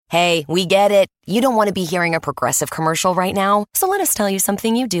Hey, we get it. You don't want to be hearing a Progressive commercial right now, so let us tell you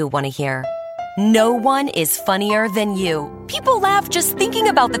something you do want to hear. No one is funnier than you. People laugh just thinking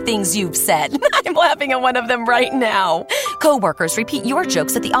about the things you've said. I'm laughing at one of them right now. Coworkers repeat your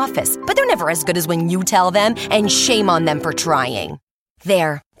jokes at the office, but they're never as good as when you tell them, and shame on them for trying.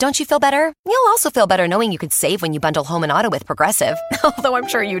 There. Don't you feel better? You'll also feel better knowing you could save when you bundle home and auto with Progressive. Although I'm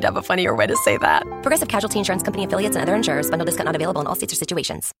sure you'd have a funnier way to say that. Progressive Casualty Insurance Company affiliates and other insurers. Bundle discount not available in all states or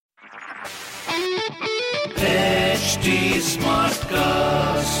situations. HD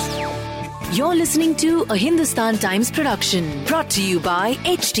Smartcast. You're listening to a Hindustan Times production brought to you by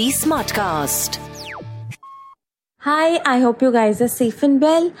HD Smartcast. Hi, I hope you guys are safe and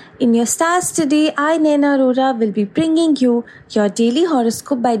well. In your stars today, I, Naina Arora, will be bringing you your daily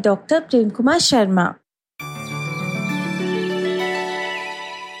horoscope by Dr. Prem Kumar Sharma.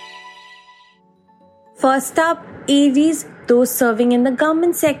 First up, Aries. Those serving in the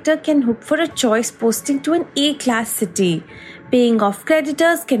government sector can hope for a choice posting to an A-class city. Paying off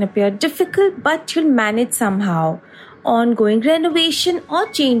creditors can appear difficult, but you'll manage somehow. Ongoing renovation or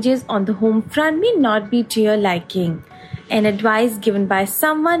changes on the home front may not be to your liking. An advice given by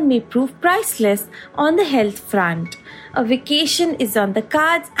someone may prove priceless on the health front. A vacation is on the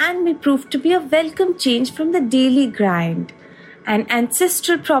cards and may prove to be a welcome change from the daily grind. An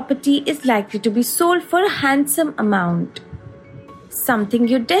ancestral property is likely to be sold for a handsome amount. Something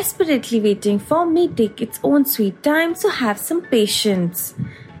you're desperately waiting for may take its own sweet time, so have some patience.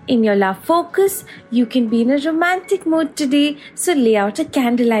 In your love focus, you can be in a romantic mood today, so lay out a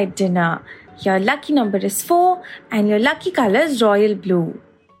candlelight dinner. Your lucky number is 4 and your lucky color is royal blue.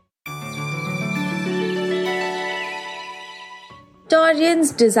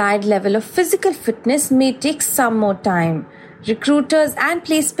 Taurians' desired level of physical fitness may take some more time. Recruiters and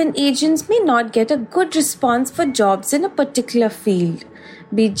placement agents may not get a good response for jobs in a particular field.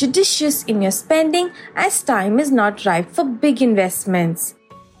 Be judicious in your spending as time is not ripe for big investments.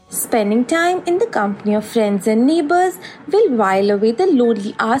 Spending time in the company of friends and neighbors will while away the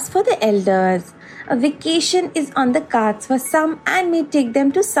lonely hours for the elders. A vacation is on the cards for some and may take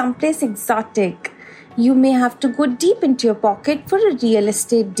them to someplace exotic. You may have to go deep into your pocket for a real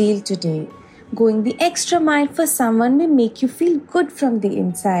estate deal today. Going the extra mile for someone may make you feel good from the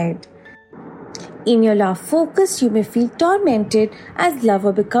inside. In your love focus, you may feel tormented as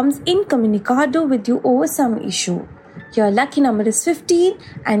lover becomes incommunicado with you over some issue. Your lucky number is 15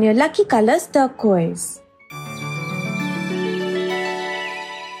 and your lucky color is turquoise.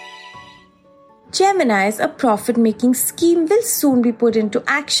 Geminis, a profit-making scheme will soon be put into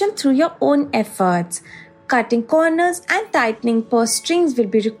action through your own efforts. Cutting corners and tightening purse strings will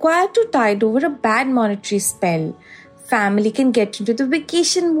be required to tide over a bad monetary spell. Family can get into the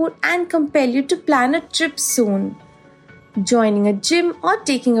vacation mood and compel you to plan a trip soon. Joining a gym or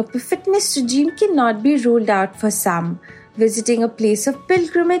taking up a fitness regime cannot be ruled out for some. Visiting a place of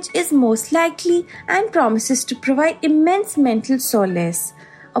pilgrimage is most likely and promises to provide immense mental solace.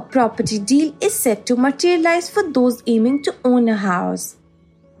 A property deal is set to materialize for those aiming to own a house.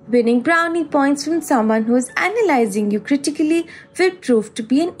 Winning brownie points from someone who is analyzing you critically will prove to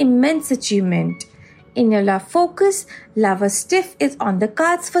be an immense achievement. In your love focus, lover stiff is on the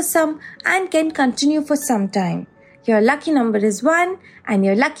cards for some and can continue for some time. Your lucky number is 1 and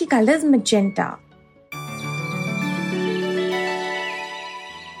your lucky color is magenta.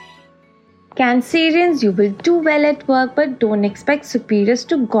 Cancerians, you will do well at work but don't expect superiors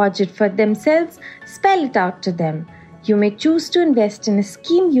to gauge it for themselves. Spell it out to them. You may choose to invest in a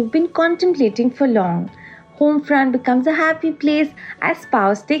scheme you've been contemplating for long. Home front becomes a happy place as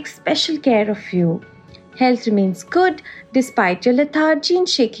spouse takes special care of you. Health remains good despite your lethargy and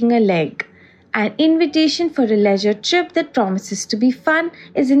shaking a leg. An invitation for a leisure trip that promises to be fun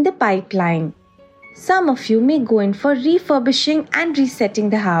is in the pipeline. Some of you may go in for refurbishing and resetting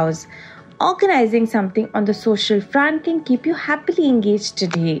the house. Organizing something on the social front can keep you happily engaged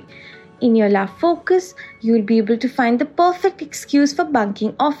today. In your love focus, you will be able to find the perfect excuse for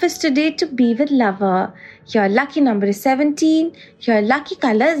bunking office today to be with lover. Your lucky number is 17. Your lucky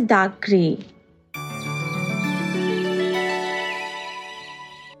color is dark grey.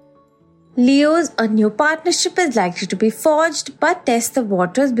 Leos, a new partnership is likely to be forged, but test the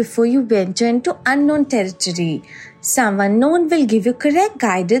waters before you venture into unknown territory. Someone known will give you correct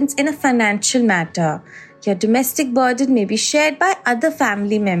guidance in a financial matter. Your domestic burden may be shared by other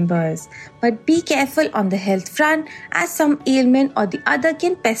family members, but be careful on the health front as some ailment or the other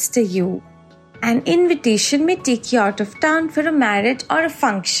can pester you. An invitation may take you out of town for a marriage or a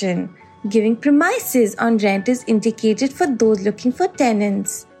function. Giving premises on rent is indicated for those looking for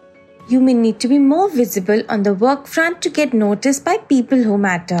tenants. You may need to be more visible on the work front to get noticed by people who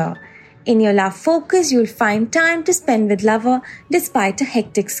matter. In your love focus, you'll find time to spend with lover despite a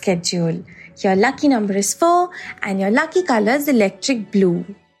hectic schedule. Your lucky number is 4 and your lucky color is electric blue.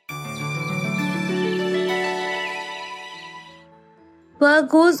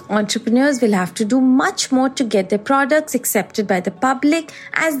 Virgos, entrepreneurs will have to do much more to get their products accepted by the public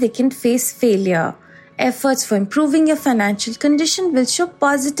as they can face failure. Efforts for improving your financial condition will show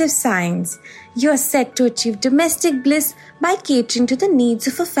positive signs. You are set to achieve domestic bliss by catering to the needs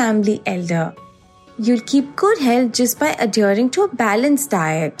of a family elder. You'll keep good health just by adhering to a balanced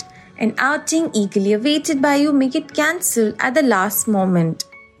diet. An outing eagerly awaited by you may get cancelled at the last moment.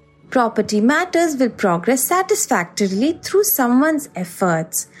 Property matters will progress satisfactorily through someone's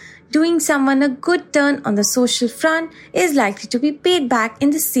efforts. Doing someone a good turn on the social front is likely to be paid back in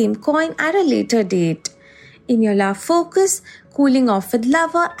the same coin at a later date. In your love focus, cooling off with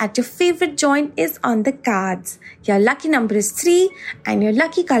lover at your favorite joint is on the cards. Your lucky number is 3 and your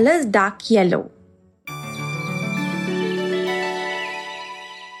lucky color is dark yellow.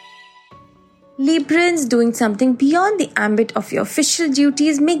 Librans, doing something beyond the ambit of your official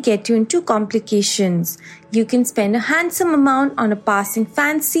duties may get you into complications. You can spend a handsome amount on a passing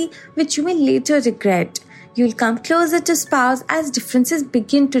fancy which you may later regret. You'll come closer to spouse as differences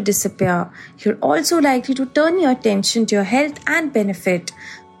begin to disappear. You're also likely to turn your attention to your health and benefit.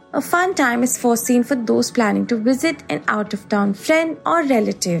 A fun time is foreseen for those planning to visit an out-of-town friend or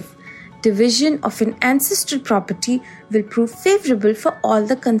relative. Division of an ancestral property will prove favorable for all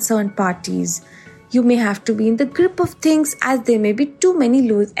the concerned parties. You may have to be in the grip of things as there may be too many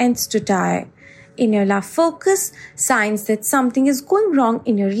loose ends to tie. In your love focus, signs that something is going wrong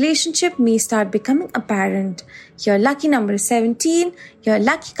in your relationship may start becoming apparent. Your lucky number is 17, your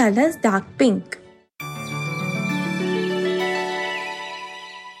lucky color is dark pink.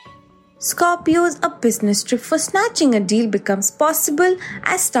 Scorpios, a business trip for snatching a deal becomes possible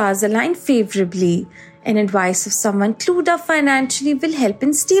as stars align favorably. An advice of someone clued up financially will help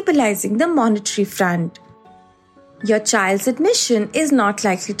in stabilizing the monetary front. Your child's admission is not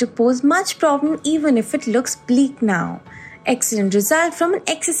likely to pose much problem even if it looks bleak now. Excellent result from an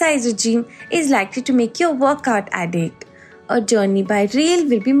exercise regime is likely to make you a workout addict. A journey by rail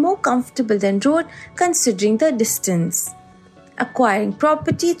will be more comfortable than road considering the distance. Acquiring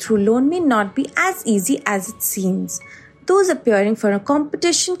property through loan may not be as easy as it seems. Those appearing for a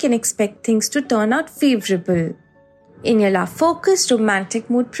competition can expect things to turn out favorable. In your love focus, romantic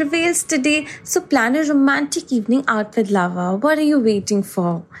mood prevails today, so plan a romantic evening out with lover. What are you waiting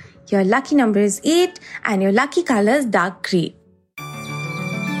for? Your lucky number is 8 and your lucky color is dark grey.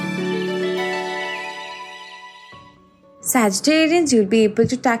 Sagittarians, you'll be able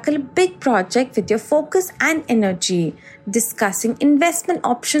to tackle a big project with your focus and energy. Discussing investment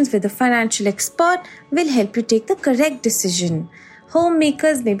options with a financial expert will help you take the correct decision.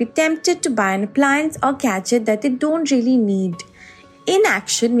 Homemakers may be tempted to buy an appliance or gadget that they don't really need.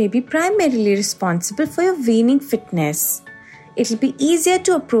 Inaction may be primarily responsible for your waning fitness. It'll be easier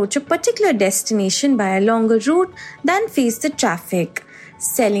to approach a particular destination by a longer route than face the traffic.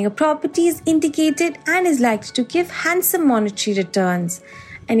 Selling a property is indicated and is likely to give handsome monetary returns.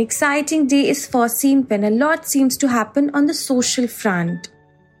 An exciting day is foreseen when a lot seems to happen on the social front.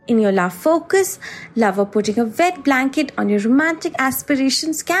 In your love focus, lover putting a wet blanket on your romantic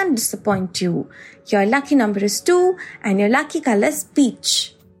aspirations can disappoint you. Your lucky number is 2 and your lucky color is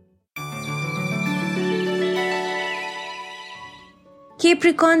peach.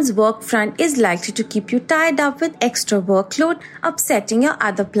 Capricorn's work front is likely to keep you tied up with extra workload, upsetting your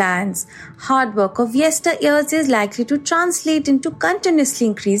other plans. Hard work of yesteryears is likely to translate into continuously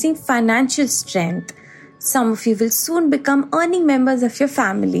increasing financial strength. Some of you will soon become earning members of your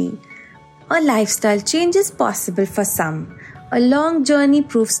family. A lifestyle change is possible for some. A long journey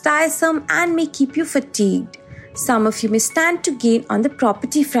proves tiresome and may keep you fatigued. Some of you may stand to gain on the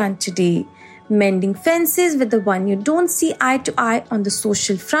property front today. Mending fences with the one you don't see eye to eye on the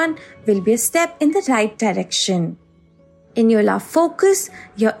social front will be a step in the right direction. In your love focus,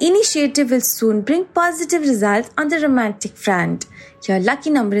 your initiative will soon bring positive results on the romantic front. Your lucky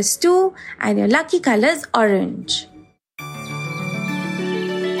number is 2 and your lucky color is orange.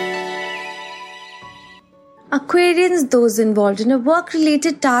 Aquarians, those involved in a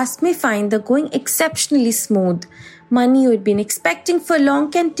work-related task may find the going exceptionally smooth. Money you had been expecting for long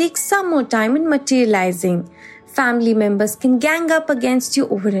can take some more time in materializing. Family members can gang up against you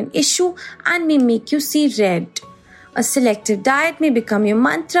over an issue and may make you see red. A selective diet may become your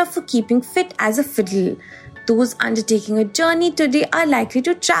mantra for keeping fit as a fiddle. Those undertaking a journey today are likely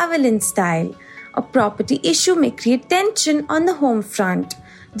to travel in style. A property issue may create tension on the home front.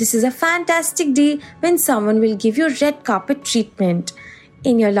 This is a fantastic day when someone will give you red carpet treatment.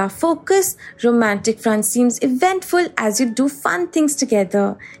 In your love focus, romantic front seems eventful as you do fun things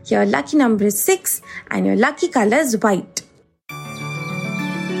together. Your lucky number is 6 and your lucky color is white.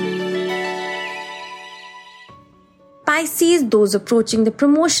 Pisces, those approaching the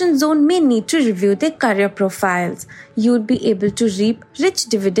promotion zone may need to review their career profiles. You would be able to reap rich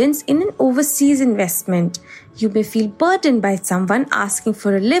dividends in an overseas investment. You may feel burdened by someone asking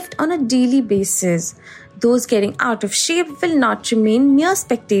for a lift on a daily basis. Those getting out of shape will not remain mere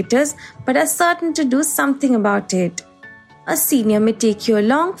spectators but are certain to do something about it. A senior may take you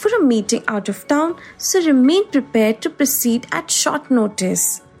along for a meeting out of town, so remain prepared to proceed at short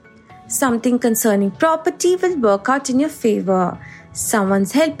notice. Something concerning property will work out in your favor.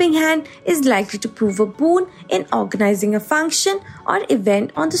 Someone's helping hand is likely to prove a boon in organizing a function or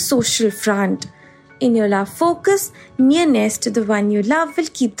event on the social front. In your love focus, nearness to the one you love will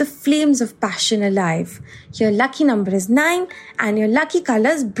keep the flames of passion alive. Your lucky number is 9 and your lucky color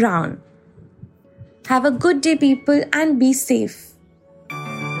is brown. Have a good day, people, and be safe.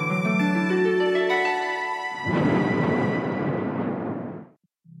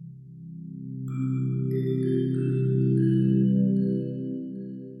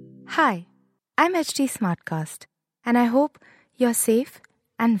 Hi, I'm HT Smartcast, and I hope you're safe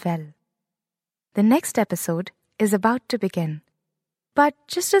and well. The next episode is about to begin, but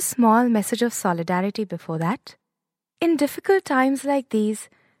just a small message of solidarity before that. In difficult times like these,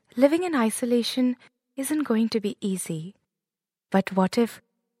 living in isolation isn't going to be easy. But what if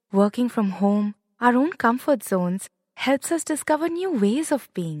working from home, our own comfort zones, helps us discover new ways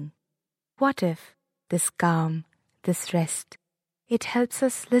of being? What if this calm, this rest, it helps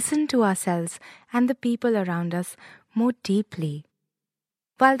us listen to ourselves and the people around us more deeply?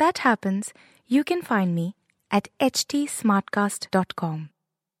 While that happens, you can find me at htsmartcast.com,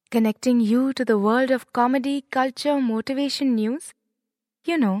 connecting you to the world of comedy, culture, motivation news.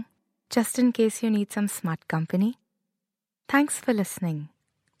 You know, just in case you need some smart company. Thanks for listening.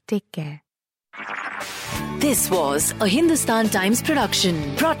 Take care. This was a Hindustan Times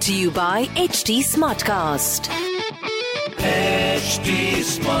production brought to you by HT Smartcast. HT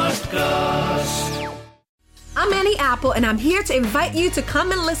Smartcast. I'm Annie Apple, and I'm here to invite you to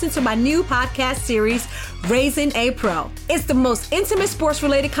come and listen to my new podcast series, Raising a Pro. It's the most intimate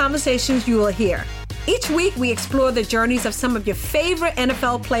sports-related conversations you will hear. Each week, we explore the journeys of some of your favorite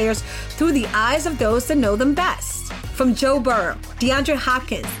NFL players through the eyes of those that know them best. From Joe Burrow, DeAndre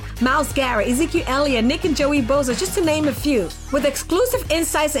Hopkins, Myles Garrett, Ezekiel Elliott, Nick and Joey Bosa, just to name a few. With exclusive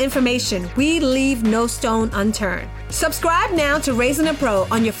insights and information, we leave no stone unturned. Subscribe now to Raising a Pro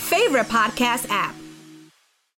on your favorite podcast app.